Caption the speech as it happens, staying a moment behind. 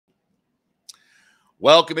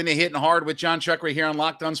Welcome into Hitting Hard with Jon Chuckery here on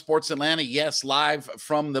Locked On Sports Atlanta. Yes, live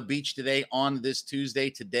from the beach today on this Tuesday.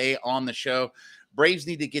 Today on the show, Braves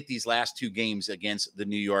need to get these last two games against the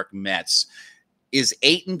New York Mets. Is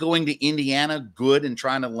Hittin going to Indiana good and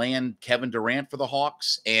trying to land Kevin Durant for the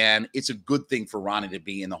Hawks? And it's a good thing for Ronnie to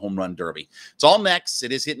be in the home run derby. It's all next.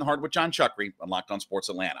 It is Hitting Hard with Jon Chuckery on Locked On Sports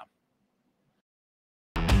Atlanta.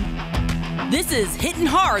 This is Hittin'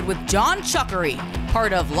 Hard with Jon Chuckery,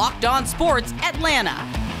 part of Locked On Sports Atlanta.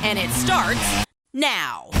 And it starts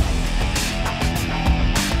now.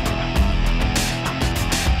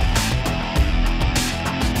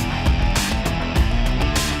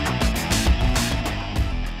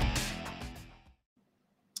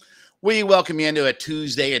 We welcome you into a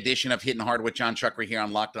Tuesday edition of Hittin' Hard with Jon Chuckery here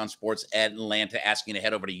on Locked On Sports Atlanta, asking you to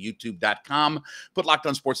head over to youtube.com. Put Locked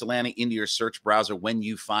On Sports Atlanta into your search browser. When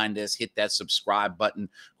you find us, hit that subscribe button.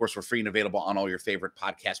 Of course, we're free and available on all your favorite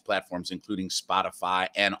podcast platforms, including Spotify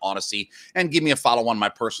and Odyssey. And give me a follow on my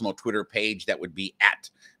personal Twitter page. That would be at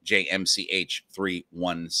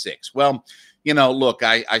JMCH316. Well, you know, look,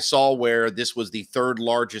 I saw where this was the third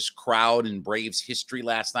largest crowd in Braves history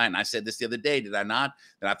last night. And I said this the other day, did I not?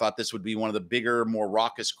 That I thought this would be one of the bigger, more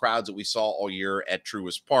raucous crowds that we saw all year at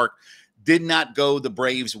Truist Park. Did not go the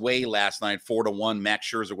Braves' way last night, 4-1. Max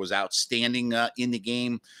Scherzer was outstanding in the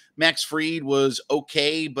game. Max Fried was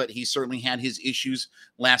okay, but he certainly had his issues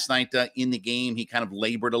last night in the game. He kind of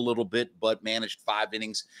labored a little bit, but managed 5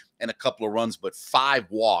 innings and a couple of runs, but 5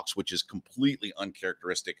 walks, which is completely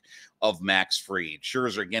uncharacteristic of Max Fried.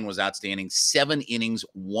 Scherzer, again, was outstanding. 7 innings,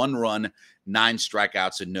 1 run, 9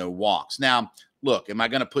 strikeouts, and no walks. Now, look, am I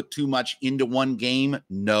going to put too much into one game?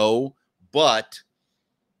 No, but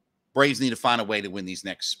Braves need to find a way to win these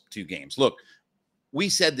next 2 games. Look, we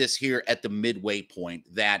said this here at the midway point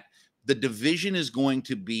that the division is going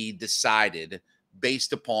to be decided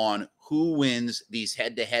based upon who wins these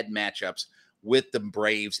head-to-head matchups with the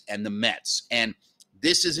Braves and the Mets. And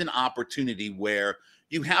this is an opportunity where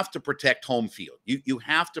you have to protect home field. You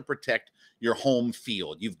have to protect your home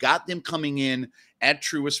field. You've got them coming in at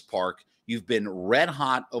Truist Park. You've been red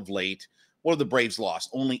hot of late. What have the Braves lost?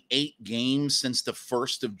 Only 8 games since the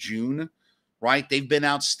 1st of June, right? They've been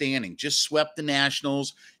outstanding. Just swept the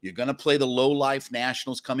Nationals. You're going to play the low-life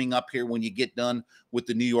Nationals coming up here when you get done with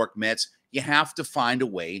the New York Mets. You have to find a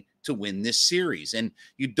way to win this series. And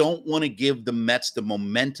you don't want to give the Mets the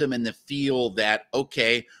momentum and the feel that,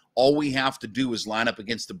 okay, all we have to do is line up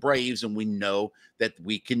against the Braves and we know that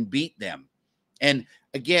we can beat them. And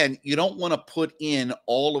again, you don't want to put in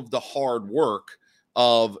all of the hard work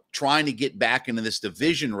of trying to get back into this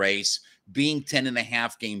division race, being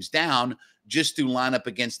 10.5 games down, just to line up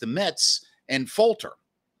against the Mets and falter,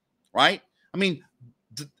 right? I mean,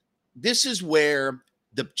 this is where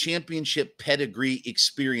the championship pedigree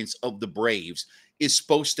experience of the Braves is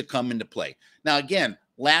supposed to come into play. Now, again,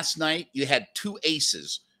 last night you had 2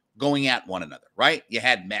 aces going at one another, right? You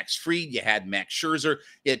had Max Fried, you had Max Scherzer.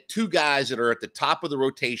 You had 2 guys that are at the top of the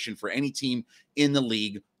rotation for any team in the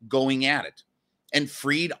league going at it. And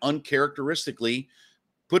Fried, uncharacteristically,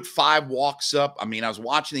 put 5 walks up. I mean, I was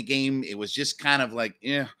watching the game. It was just kind of like,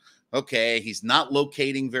 okay, he's not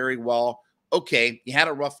locating very well. Okay, you had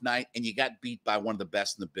a rough night, and you got beat by one of the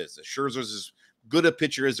best in the business. Scherzer's as good a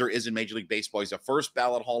pitcher as there is in Major League Baseball. He's a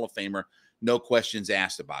first-ballot Hall of Famer. No questions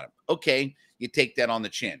asked about him. Okay, you take that on the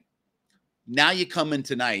chin. Now you come in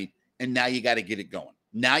tonight, and now you got to get it going.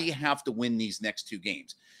 Now you have to win these next 2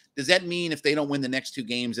 games. Does that mean if they don't win the next 2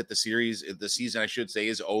 games that the season, I should say,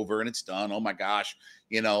 is over and it's done? Oh my gosh,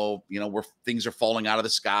 where things are falling out of the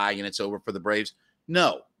sky and it's over for the Braves?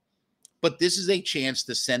 No, but this is a chance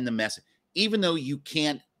to send the message. Even though you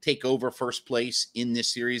can't take over first place in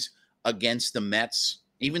this series against the Mets,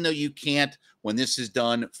 even though you can't, when this is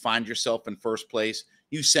done, find yourself in first place,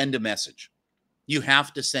 you send a message. You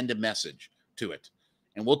have to send a message to it.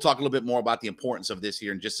 And we'll talk a little bit more about the importance of this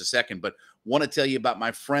here in just a second, but want to tell you about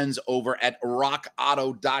my friends over at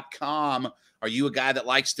rockauto.com. Are you a guy that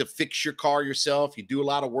likes to fix your car yourself? You do a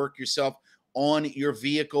lot of work yourself on your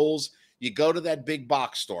vehicles. You go to that big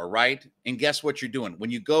box store, right? And guess what you're doing?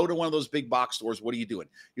 When you go to one of those big box stores, what are you doing?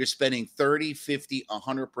 You're spending 30, 50,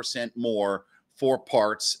 100% more for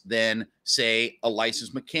parts than, say, a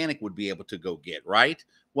licensed mechanic would be able to go get, right?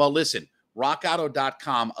 Well, listen,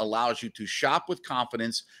 rockauto.com allows you to shop with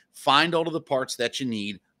confidence, find all of the parts that you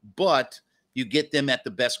need, but you get them at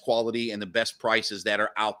the best quality and the best prices that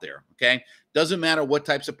are out there, okay? Doesn't matter what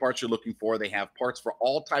types of parts you're looking for. They have parts for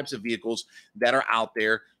all types of vehicles that are out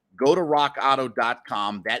there. go to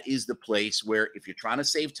rockauto.com. That is the place where if you're trying to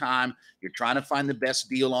save time, you're trying to find the best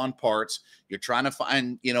deal on parts, you're trying to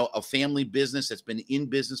find, a family business that's been in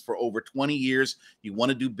business for over 20 years, you want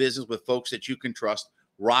to do business with folks that you can trust,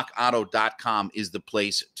 rockauto.com is the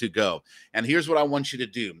place to go. And here's what I want you to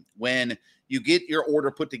do. When you get your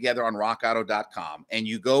order put together on rockauto.com and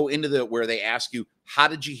you go into where they ask you, how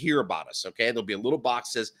did you hear about us? Okay. There'll be a little box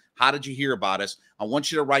that says, how did you hear about us? I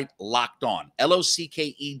want you to write locked on,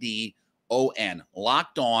 LOCKEDON,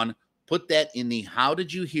 locked on. Put that in the how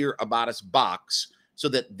did you hear about us box so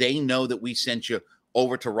that they know that we sent you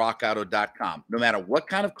over to rockauto.com. No matter what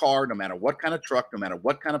kind of car, no matter what kind of truck, no matter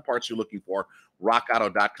what kind of parts you're looking for,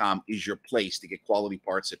 rockauto.com is your place to get quality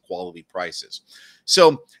parts at quality prices.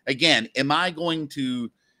 So again, am I going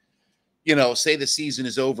to, say the season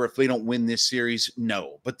is over if we don't win this series?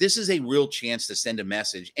 No, but this is a real chance to send a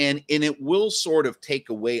message, and it will sort of take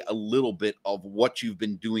away a little bit of what you've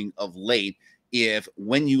been doing of late. If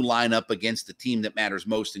when you line up against the team that matters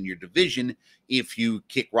most in your division, if you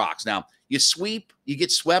kick rocks. Now, you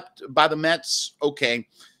get swept by the Mets, okay,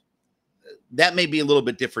 that may be a little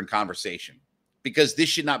bit different conversation, because this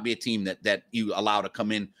should not be a team that you allow to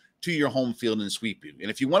come in to your home field and sweep you.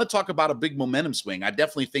 And if you want to talk about a big momentum swing, I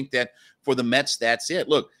definitely think that for the Mets, that's it.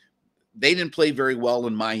 Look, they didn't play very well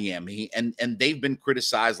in Miami, and they've been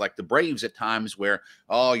criticized like the Braves at times where,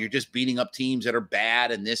 oh, you're just beating up teams that are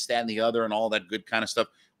bad and this, that, and the other and all that good kind of stuff,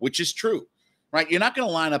 which is true, right? You're not going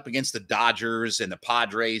to line up against the Dodgers and the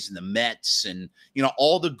Padres and the Mets and,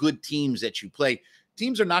 all the good teams that you play.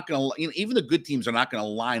 Teams are not going to, even the good teams are not going to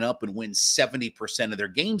line up and win 70% of their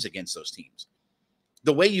games against those teams.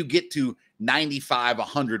 The way you get to 95,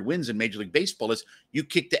 100 wins in Major League Baseball is you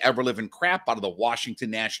kick the ever-living crap out of the Washington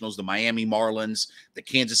Nationals, the Miami Marlins, the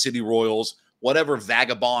Kansas City Royals, whatever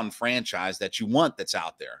vagabond franchise that you want that's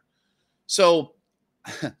out there. So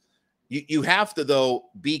you have to, though,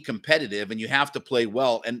 be competitive, and you have to play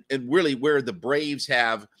well. And really where the Braves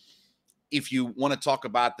have, if you want to talk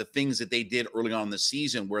about the things that they did early on in the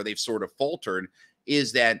season where they've sort of faltered,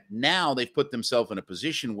 is that now they've put themselves in a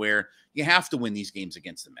position where you have to win these games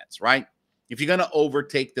against the Mets, right? If you're going to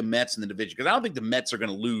overtake the Mets in the division, because I don't think the Mets are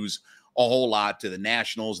going to lose a whole lot to the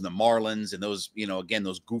Nationals and the Marlins and those, again,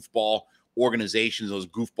 those goofball organizations, those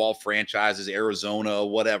goofball franchises, Arizona,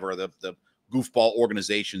 whatever the goofball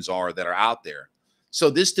organizations are that are out there. So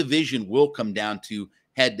this division will come down to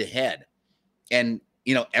head-to-head. And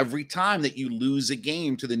every time that you lose a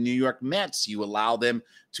game to the New York Mets, you allow them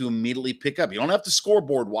to immediately pick up. You don't have to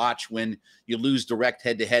scoreboard watch when you lose direct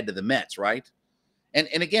head-to-head to the Mets, right? And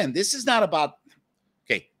again, this is not about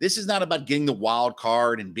getting the wild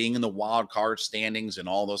card and being in the wild card standings and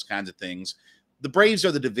all those kinds of things. The Braves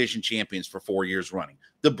are the division champions for 4 years running.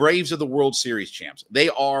 The Braves are the World Series champs. They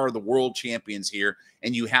are the world champions here,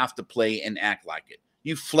 and you have to play and act like it.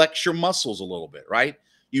 You flex your muscles a little bit, right?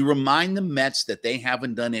 You remind the Mets that they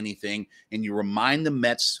haven't done anything, and you remind the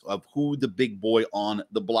Mets of who the big boy on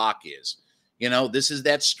the block is. This is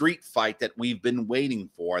that street fight that we've been waiting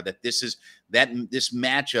for, that this is this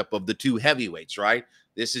matchup of the two heavyweights, right?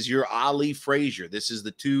 This is your Ali Frazier. This is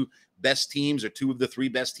the two best teams, or two of the three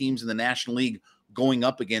best teams in the National League going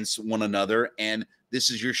up against one another, and this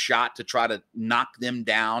is your shot to try to knock them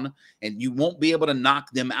down, and you won't be able to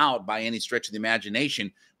knock them out by any stretch of the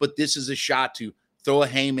imagination, but this is a shot to throw a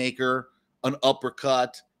haymaker, an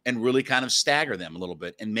uppercut, and really kind of stagger them a little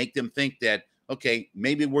bit and make them think that, okay,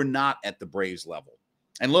 maybe we're not at the Braves level.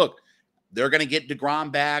 And look, they're going to get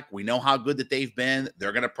DeGrom back. We know how good that they've been.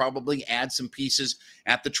 They're going to probably add some pieces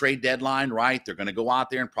at the trade deadline, right? They're going to go out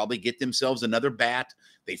there and probably get themselves another bat.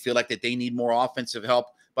 They feel like that they need more offensive help.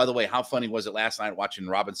 By the way, how funny was it last night watching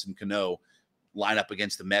Robinson Cano line up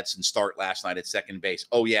against the Mets and start last night at second base?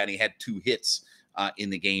 Oh, yeah, and he had 2 hits in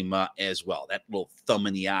the game as well. That little thumb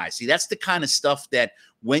in the eye. See, that's the kind of stuff that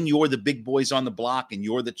when you're the big boys on the block and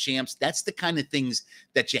you're the champs, that's the kind of things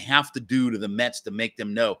that you have to do to the Mets to make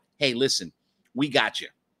them know, hey, listen, we got you.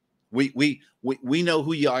 We know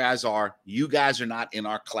who you guys are. You guys are not in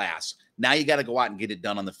our class. Now you got to go out and get it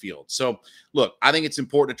done on the field. So, look, I think it's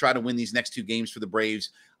important to try to win these next 2 games for the Braves.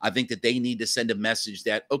 I think that they need to send a message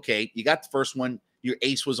that, okay, you got the first one. Your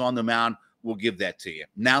ace was on the mound. We'll give that to you.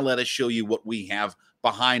 Now let us show you what we have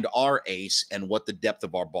behind our ace and what the depth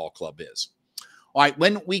of our ball club is. All right,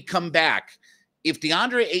 when we come back, if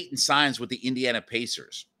DeAndre Ayton signs with the Indiana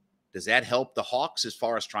Pacers, does that help the Hawks as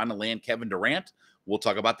far as trying to land Kevin Durant? We'll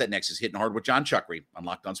talk about that next. It's Hittin' Hard with Jon Chuckery on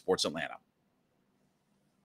Locked On Sports Atlanta.